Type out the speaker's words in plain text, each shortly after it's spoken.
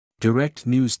Direct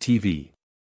News TV.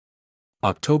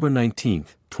 October 19,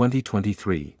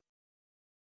 2023.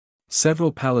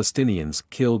 Several Palestinians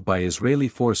killed by Israeli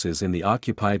forces in the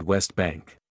occupied West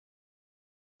Bank.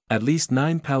 At least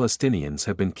 9 Palestinians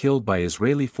have been killed by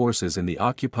Israeli forces in the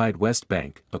occupied West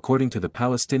Bank, according to the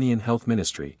Palestinian Health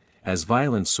Ministry, as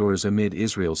violence soars amid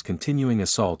Israel's continuing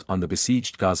assault on the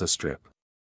besieged Gaza Strip.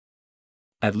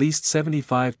 At least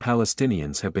 75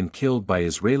 Palestinians have been killed by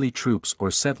Israeli troops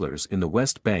or settlers in the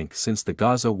West Bank since the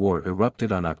Gaza war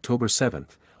erupted on October 7,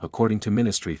 according to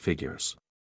ministry figures.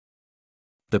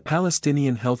 The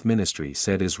Palestinian Health Ministry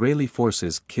said Israeli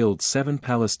forces killed 7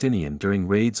 Palestinians during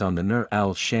raids on the Nur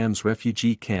al-Shams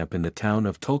refugee camp in the town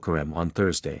of Tulkarem on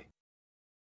Thursday.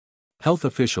 Health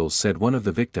officials said one of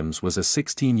the victims was a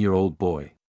 16-year-old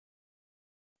boy.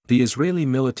 The Israeli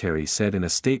military said in a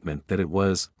statement that it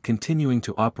was continuing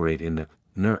to operate in the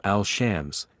Nur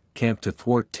al-Shams camp to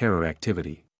thwart terror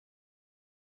activity.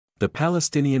 The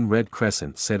Palestinian Red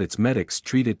Crescent said its medics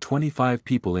treated 25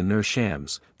 people in Nur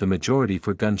Shams, the majority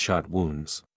for gunshot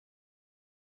wounds.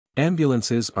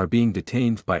 Ambulances are being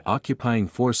detained by occupying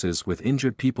forces with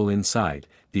injured people inside,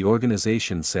 the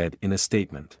organization said in a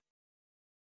statement.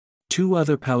 2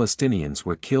 other Palestinians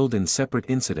were killed in separate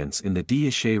incidents in the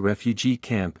Diashe refugee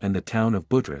camp and the town of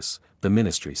Budras, the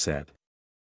ministry said.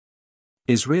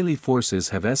 Israeli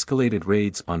forces have escalated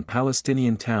raids on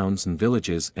Palestinian towns and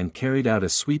villages and carried out a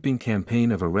sweeping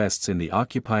campaign of arrests in the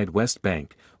occupied West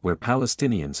Bank, where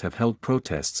Palestinians have held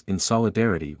protests in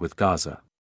solidarity with Gaza.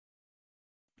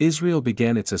 Israel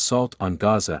began its assault on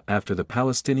Gaza after the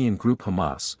Palestinian group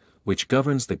Hamas, which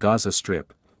governs the Gaza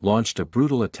Strip, launched a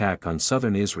brutal attack on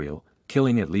southern Israel,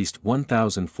 killing at least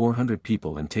 1,400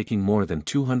 people and taking more than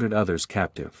 200 others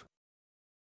captive.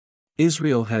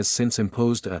 Israel has since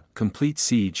imposed a complete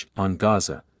siege on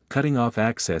Gaza, cutting off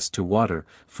access to water,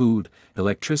 food,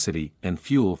 electricity, and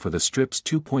fuel for the Strip's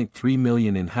 2.3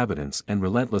 million inhabitants and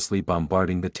relentlessly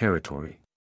bombarding the territory.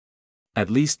 At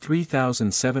least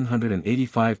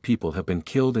 3,785 people have been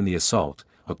killed in the assault,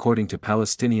 according to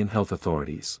Palestinian health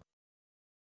authorities.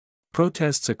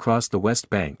 Protests across the West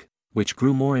Bank, which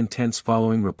grew more intense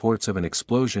following reports of an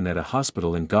explosion at a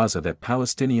hospital in Gaza that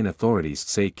Palestinian authorities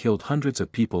say killed hundreds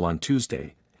of people on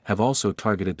Tuesday, have also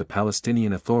targeted the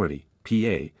Palestinian Authority,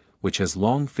 PA, which has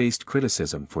long faced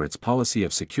criticism for its policy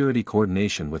of security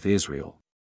coordination with Israel.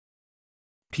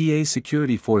 PA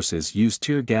security forces used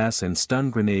tear gas and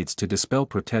stun grenades to dispel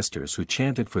protesters who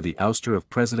chanted for the ouster of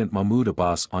President Mahmoud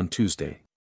Abbas on Tuesday.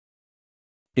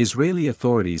 Israeli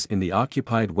authorities in the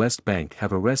occupied West Bank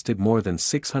have arrested more than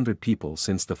 600 people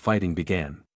since the fighting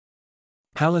began.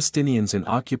 Palestinians in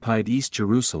occupied East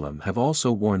Jerusalem have also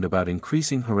warned about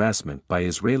increasing harassment by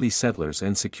Israeli settlers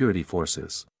and security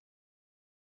forces.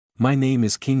 My name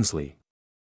is Kingsley.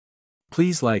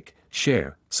 Please like,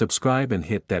 share, subscribe and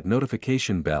hit that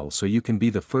notification bell so you can be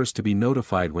the first to be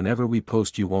notified whenever we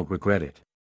post. You won't regret it.